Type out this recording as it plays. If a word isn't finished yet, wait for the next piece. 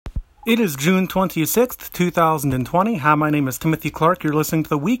It is June 26th, 2020. Hi, my name is Timothy Clark. You're listening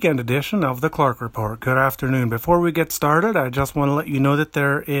to the weekend edition of the Clark Report. Good afternoon. Before we get started, I just want to let you know that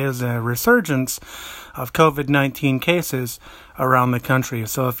there is a resurgence of COVID-19 cases around the country.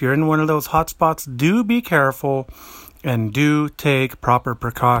 So if you're in one of those hotspots, do be careful and do take proper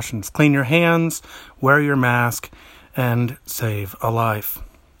precautions. Clean your hands, wear your mask, and save a life.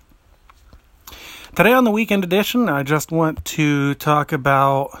 Today on the weekend edition, I just want to talk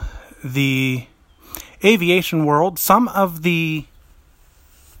about the aviation world. Some of the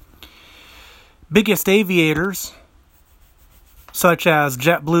biggest aviators, such as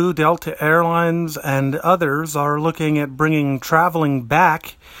JetBlue, Delta Airlines, and others, are looking at bringing traveling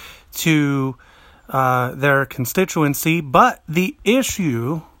back to their constituency. But the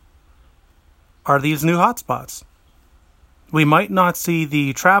issue are these new hotspots. We might not see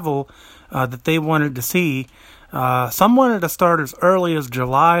the travel that they wanted to see. Some wanted to start as early as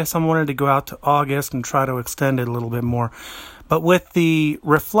July. Some wanted to go out to August and try to extend it a little bit more. But with the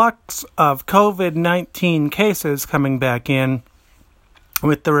reflux of COVID-19 cases coming back in,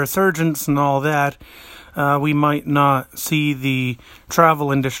 with the resurgence and all that, we might not see the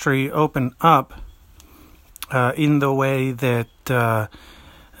travel industry open up in the way that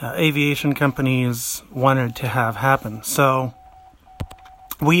aviation companies wanted to have happen. So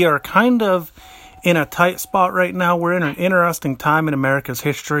we are kind of in a tight spot right now. We're in an interesting time in America's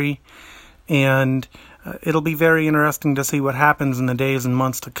history, and it'll be very interesting to see what happens in the days and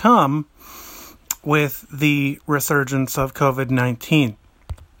months to come with the resurgence of COVID-19.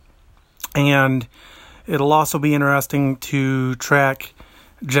 And it'll also be interesting to track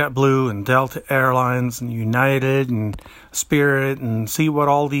JetBlue and Delta Airlines and United and Spirit and see what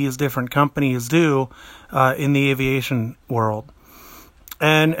all these different companies do in the aviation world.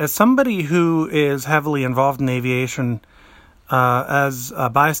 And as somebody who is heavily involved in aviation, as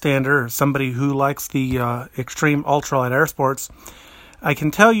a bystander, somebody who likes the extreme ultralight air sports, I can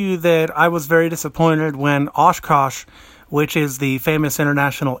tell you that I was very disappointed when Oshkosh, which is the famous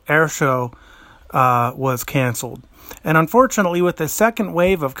international air show, was canceled. And unfortunately, with the second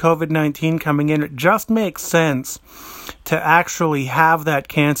wave of COVID-19 coming in, it just makes sense to actually have that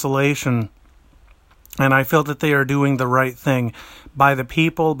cancellation. And I feel that they are doing the right thing by the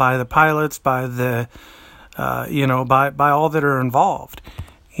people, by the pilots, by the, by all that are involved.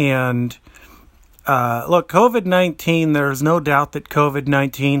 And look, COVID-19, there's no doubt that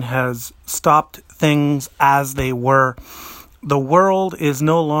COVID-19 has stopped things as they were. The world is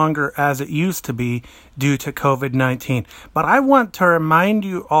no longer as it used to be due to COVID-19. But I want to remind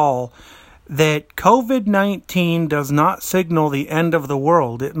you all that COVID-19 does not signal the end of the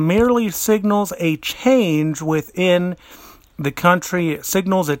world. It merely signals a change within the country. It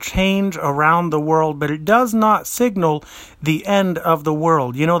signals a change around the world, but it does not signal the end of the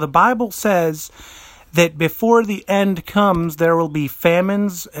world. You know, the Bible says that before the end comes, there will be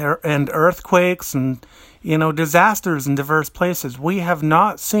famines and earthquakes and, disasters in diverse places. We have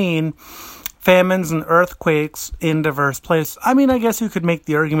not seen famines and earthquakes in diverse places. I mean, I guess you could make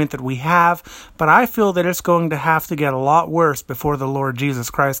the argument that we have, but I feel that it's going to have to get a lot worse before the Lord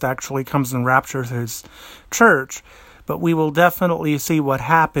Jesus Christ actually comes and raptures his church. But we will definitely see what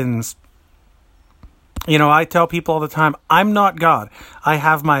happens. I tell people all the time, I'm not God. I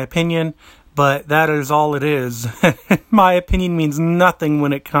have my opinion, but that is all it is. My opinion means nothing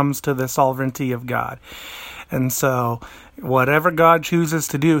when it comes to the sovereignty of God. And so, whatever God chooses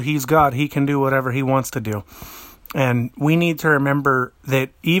to do, He's God. He can do whatever He wants to do. And we need to remember that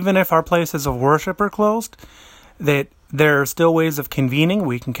even if our places of worship are closed, that there are still ways of convening.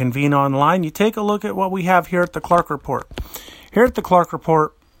 We can convene online. You take a look at what we have here at the Clark Report. Here at the Clark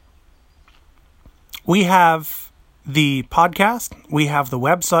Report, we have the podcast, we have the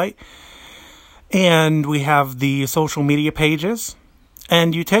website, and we have the social media pages.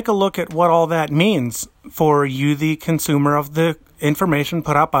 And you take a look at what all that means for you, the consumer of the information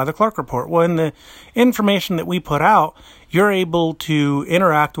put out by the Clark Report. When the information that we put out, you're able to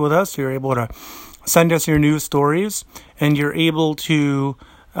interact with us. You're able to send us your news stories, and you're able to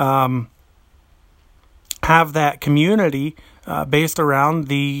have that community based around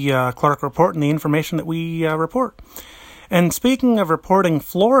the Clark Report and the information that we report. And speaking of reporting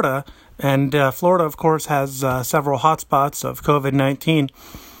Florida, and Florida, of course, has several hotspots of COVID-19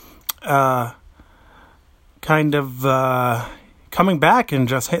 coming back and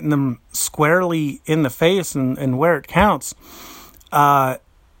just hitting them squarely in the face and where it counts.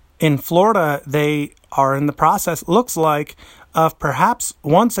 In Florida, they are in the process, looks like, of perhaps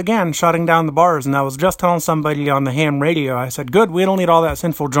once again shutting down the bars. And I was just telling somebody on the ham radio, I said, good, we don't need all that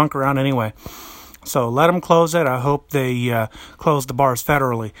sinful junk around anyway. So let them close it. I hope they close the bars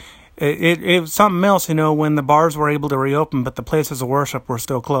federally. it was something else, when the bars were able to reopen, but the places of worship were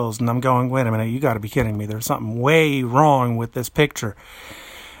still closed. And I'm going, wait a minute, you got to be kidding me. There's something way wrong with this picture.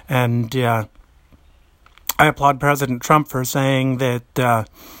 And I applaud President Trump for saying that,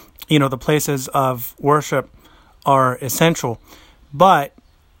 the places of worship are essential. But,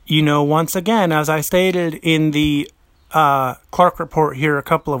 once again, as I stated in the Clark Report here a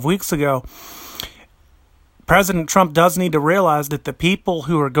couple of weeks ago, President Trump does need to realize that the people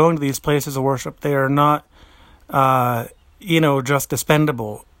who are going to these places of worship, they are not, just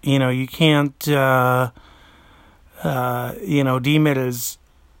expendable. You can't, deem it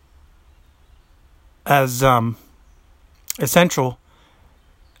as essential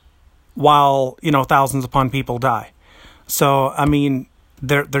while, thousands upon people die. So,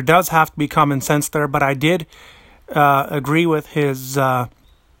 there does have to be common sense there, but I did agree with his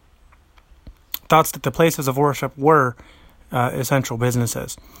thoughts that the places of worship were essential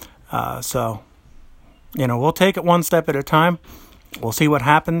businesses. So, we'll take it one step at a time. We'll see what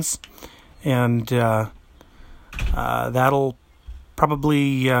happens. And that'll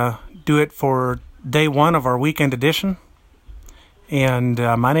probably do it for day one of our weekend edition. And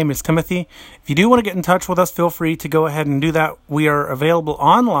my name is Timothy. If you do want to get in touch with us, feel free to go ahead and do that. We are available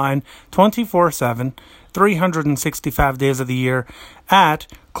online 24/7, 365 days of the year at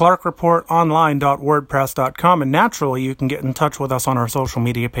clarkreportonline.wordpress.com. And naturally, you can get in touch with us on our social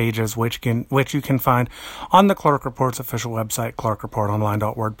media pages, which you can find on the Clark Report's official website,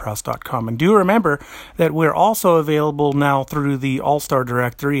 clarkreportonline.wordpress.com. And do remember that we're also available now through the All-Star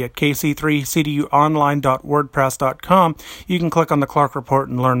directory at kc3cduonline.wordpress.com. You can click on the Clark Report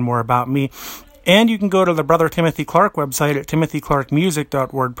and learn more about me. And you can go to the Brother Timothy Clark website at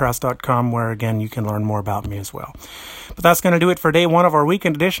timothyclarkmusic.wordpress.com, where, again, you can learn more about me as well. But that's going to do it for day one of our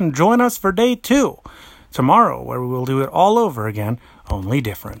weekend edition. Join us for day two tomorrow, where we will do it all over again, only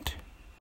different.